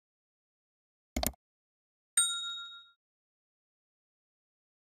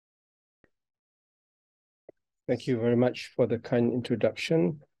Thank you very much for the kind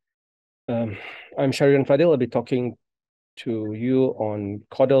introduction. I'm Shahridan Fathil. I'll be talking to you on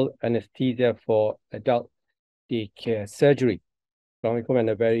caudal anesthesia for adult daycare surgery. Assalamualaikum and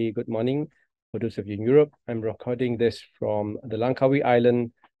a very good morning for those of you in Europe. I'm recording this from the Langkawi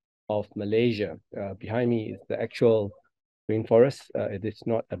Island of Malaysia. Behind me is the actual rainforest. It is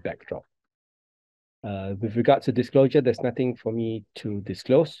not a backdrop. With regards to disclosure, there's nothing for me to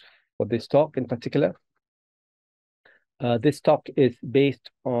disclose for this talk in particular. This talk is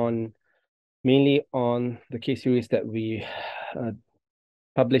based mainly on the case series that we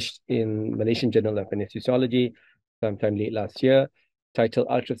published in Malaysian Journal of Anesthesiology sometime late last year, titled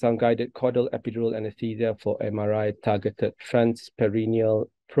Ultrasound-Guided Caudal Epidural Anesthesia for MRI Targeted Transperineal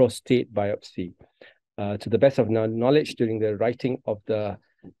Prostate Biopsy. To the best of our knowledge, during the writing of the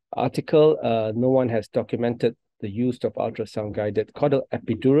article, no one has documented the use of ultrasound-guided caudal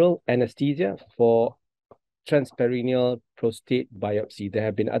epidural anesthesia for transperineal prostate biopsy. There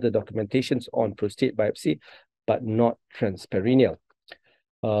have been other documentations on prostate biopsy, but not transperineal.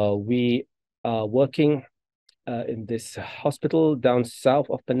 We are working in this hospital down south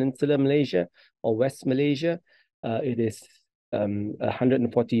of Peninsular Malaysia or West Malaysia. It is a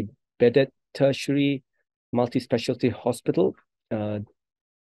 140-bedded tertiary multi-specialty hospital,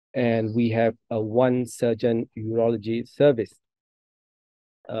 and we have a one surgeon urology service.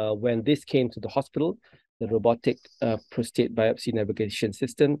 When this came to the hospital, the robotic prostate biopsy navigation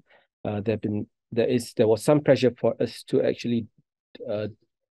system, there was some pressure for us to actually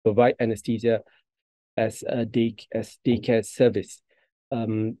provide anesthesia as a daycare service.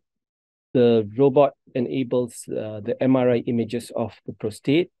 The robot enables the MRI images of the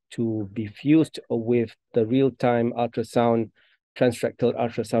prostate to be fused with the real-time ultrasound, transrectal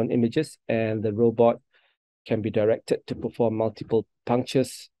ultrasound images, and the robot can be directed to perform multiple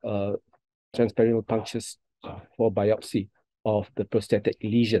punctures, transperineal punctures for biopsy of the prostatic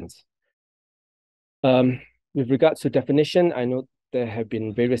lesions. With regards to definition, I know there have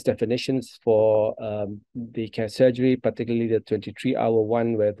been various definitions for daycare surgery, particularly the 23-hour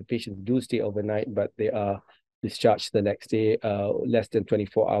one where the patients do stay overnight, but they are discharged the next day, less than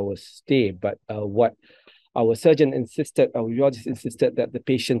 24 hours stay. But what our surgeon insisted, our urologist insisted that the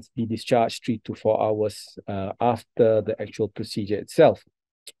patients be discharged 3 to 4 hours after the actual procedure itself.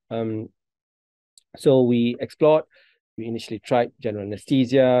 So we initially tried general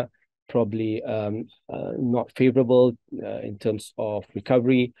anesthesia, probably not favorable in terms of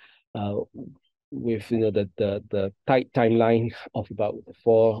recovery, with the tight timeline of about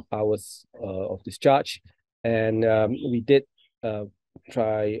 4 hours of discharge. And we did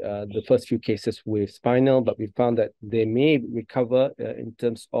try the first few cases with spinal, but we found that they may recover in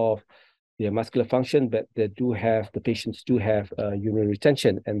terms of their muscular function, but the patients do have urinary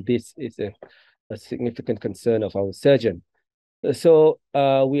retention, and this is a significant concern of our surgeon. So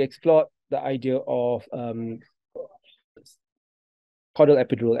we explored the idea of caudal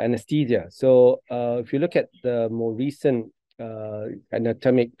epidural anesthesia. So if you look at the more recent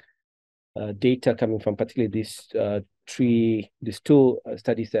anatomic data coming from particularly these two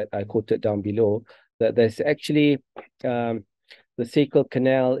studies that I quoted down below, that there's actually the sacral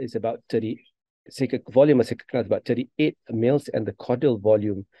canal is about volume of sacral canal is about 38 mils, and the caudal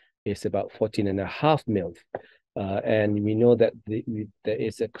volume is about 14.5 mils. And we know that there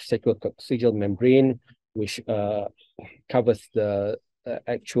is a sacral membrane which covers the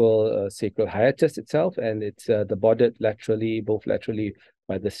actual sacral hiatus itself, and it's bordered both laterally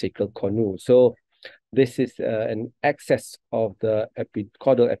by the sacral cornu. So this is an excess of the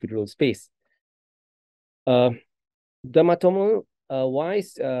caudal epidural space. Dermatome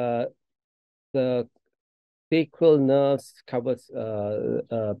wise, the sacral nerves covers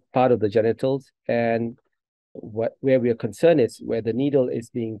part of the genitals, and where we are concerned is where the needle is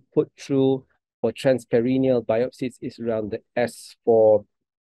being put through for transperineal biopsies is around the S4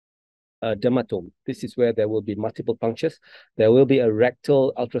 dermatome. This is where there will be multiple punctures. There will be a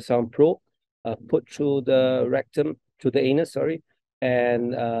rectal ultrasound probe put through the rectum, to the anus,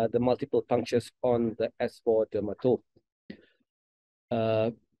 and the multiple punctures on the S4 dermatome.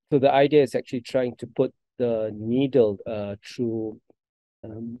 So the idea is actually trying to put the needle through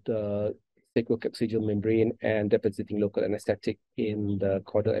the sacrococcygeal membrane and depositing local anesthetic in the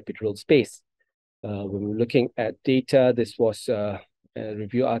caudal epidural space. When we're looking at data, this was a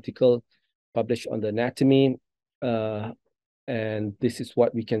review article published on the Anatomy, and this is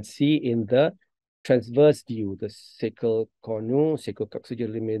what we can see in the transverse view: the sacral cornu,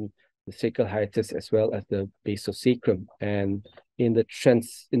 sacrococcygeal ligament, the sacral hiatus, as well as the basosacrum. And in the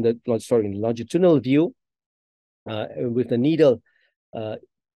longitudinal view, with the needle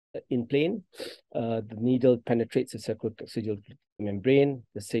in plane. The needle penetrates the sacrococcygeal membrane,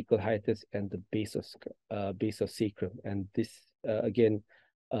 the sacral hiatus, and the base of sacrum. And this again,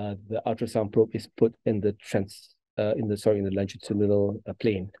 the ultrasound probe is put in the longitudinal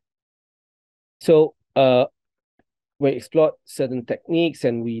plane. So we explored certain techniques,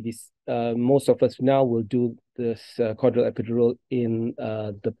 and most of us now will do this caudal epidural in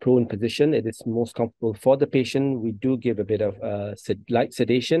the prone position. It is most comfortable for the patient. We do give a bit of light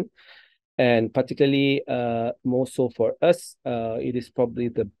sedation, and particularly more so for us, it is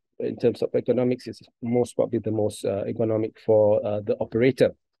probably in terms of ergonomics, it's probably the most ergonomic for the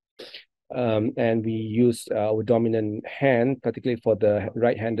operator. And we use our dominant hand, particularly for the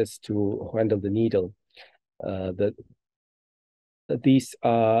right-handers, to handle the needle. These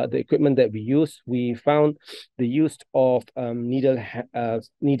are the equipment that we use. We found the use of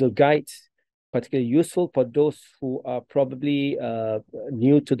needle guides particularly useful for those who are probably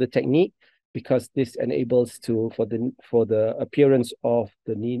new to the technique, because this enables for the appearance of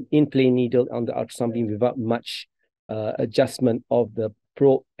the in-plane needle on the ultrasound beam without much adjustment of the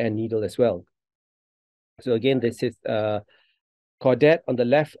probe and needle as well. So again, this is caudate on the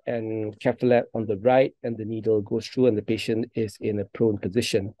left and capillate on the right, and the needle goes through and the patient is in a prone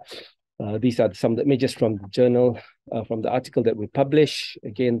position. These are some of the images from the journal, from the article that we publish.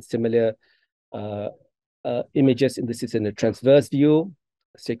 Again, similar images, and this is in a transverse view,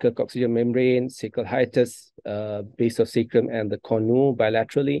 sacral coccygeal membrane, sacral hiatus, base of sacrum, and the cornu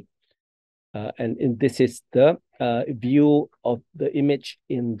bilaterally. And this is the view of the image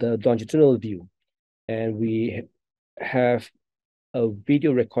in the longitudinal view. And we have a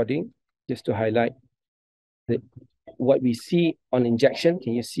video recording just to highlight what we see on injection.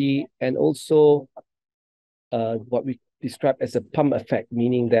 Can you see? And also what we describe as a pump effect,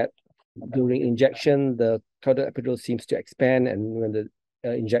 meaning that during injection, the caudal epidural seems to expand, and when the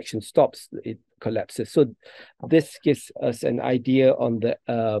injection stops, it collapses. So this gives us an idea on the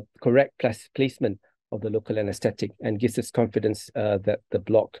correct placement of the local anesthetic and gives us confidence that the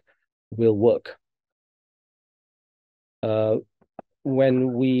block will work.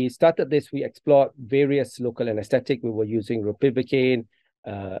 When we started this, we explored various local anesthetic. We were using ropivacaine,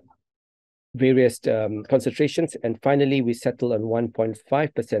 various concentrations, and finally we settled on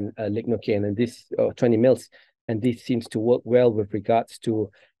 1.5% lignocaine, and this 20 mils, and this seems to work well with regards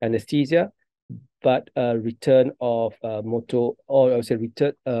to anesthesia, but return of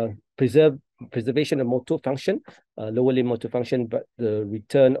preservation of motor function, lower limb motor function, but the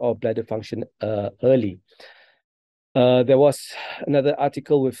return of bladder function early. There was another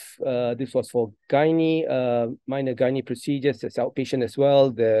article with, this was for gynae, minor gynae procedures as outpatient as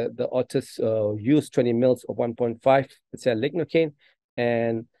well. The authors used 20 mils of 1.5% lignocaine,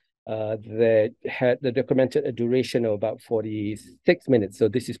 and they had the documented a duration of about 46 minutes. So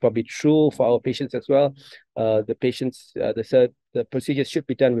this is probably true for our patients as well. The patients, the procedures should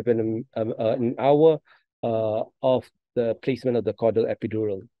be done within an hour of the placement of the caudal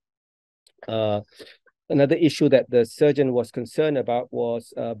epidural. Another issue that the surgeon was concerned about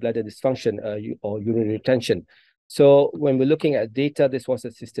was bladder dysfunction or urinary retention. So when we're looking at data, this was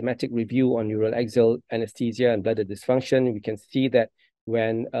a systematic review on neuraxial anesthesia and bladder dysfunction. We can see that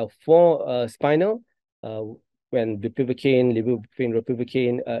when for spinal, when bupivacaine, levobupivacaine,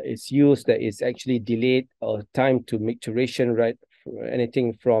 ropivacaine is used, there is actually delayed time to micturition, right?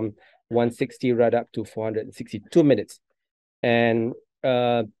 Anything from 160 right up to 462 minutes. And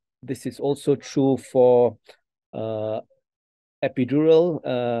this is also true for epidural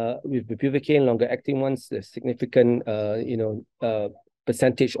with bupivacaine, longer acting ones. There's significant,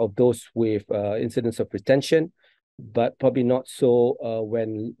 percentage of those with incidence of retention, but probably not so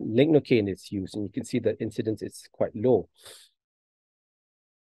when lignocaine is used. And you can see that incidence is quite low.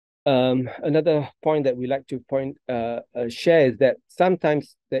 Another point that we like to share is that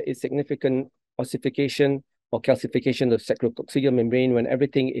sometimes there is significant ossification or calcification of sacrococcygeal membrane. When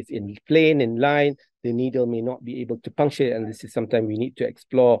everything is in line, the needle may not be able to puncture, and this is sometimes we need to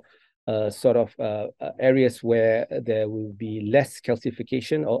explore areas where there will be less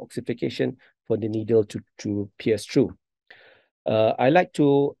calcification or ossification for the needle to pierce through. I like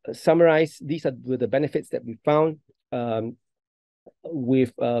to summarize. These are the benefits that we found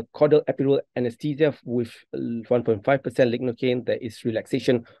with caudal epidural anesthesia with 1.5% lignocaine. There is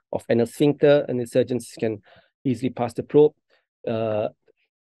relaxation of anal sphincter, and the surgeons can easily pass the probe. The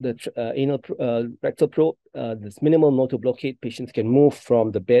anal rectal probe, there's minimal motor blockade. Patients can move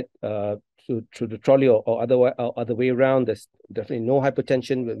from the bed to the trolley or other way around. There's definitely no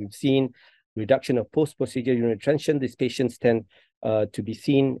hypotension. We've seen reduction of post-procedure urinary retention. These patients tend to be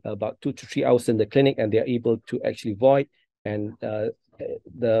seen about 2 to 3 hours in the clinic, and they're able to actually void And at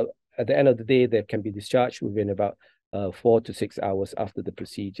the end of the day, they can be discharged within about 4 to 6 hours after the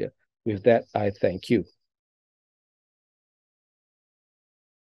procedure. With that, I thank you.